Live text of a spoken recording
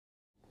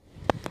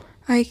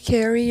I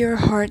Carry Your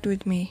Heart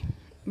With Me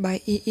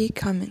by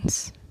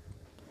Cummins.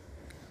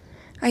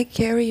 I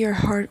carry your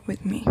heart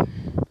with me.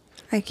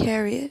 I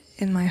carry it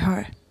in my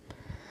heart.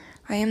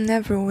 I am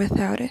never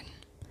without it.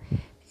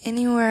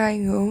 Anywhere I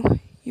go,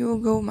 you will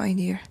go, my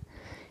dear.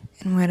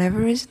 And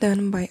whatever is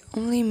done by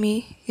only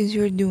me is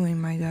your doing,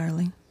 my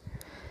darling.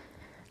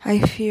 I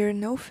fear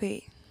no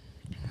fate,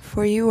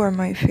 for you are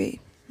my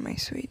fate, my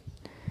sweet.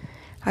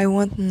 I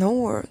want no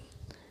world,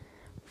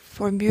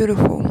 for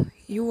beautiful,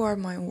 you are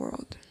my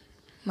world,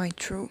 my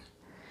true.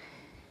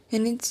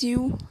 And it's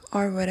you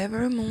are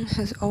whatever a moon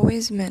has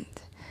always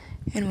meant,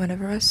 and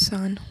whatever a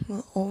sun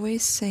will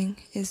always sing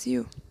is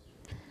you.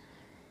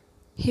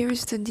 Here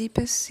is the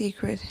deepest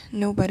secret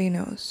nobody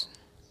knows.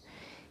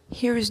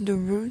 Here is the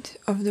root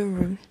of the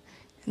root,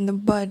 and the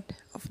bud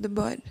of the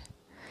bud,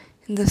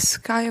 and the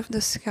sky of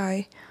the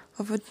sky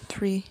of a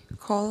tree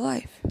called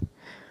life,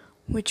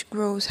 which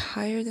grows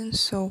higher than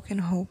soul can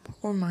hope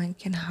or mind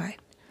can hide.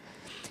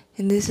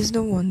 And this is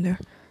the wonder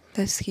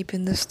that's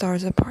keeping the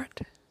stars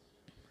apart.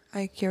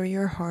 I carry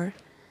your heart,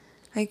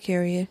 I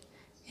carry it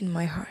in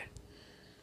my heart.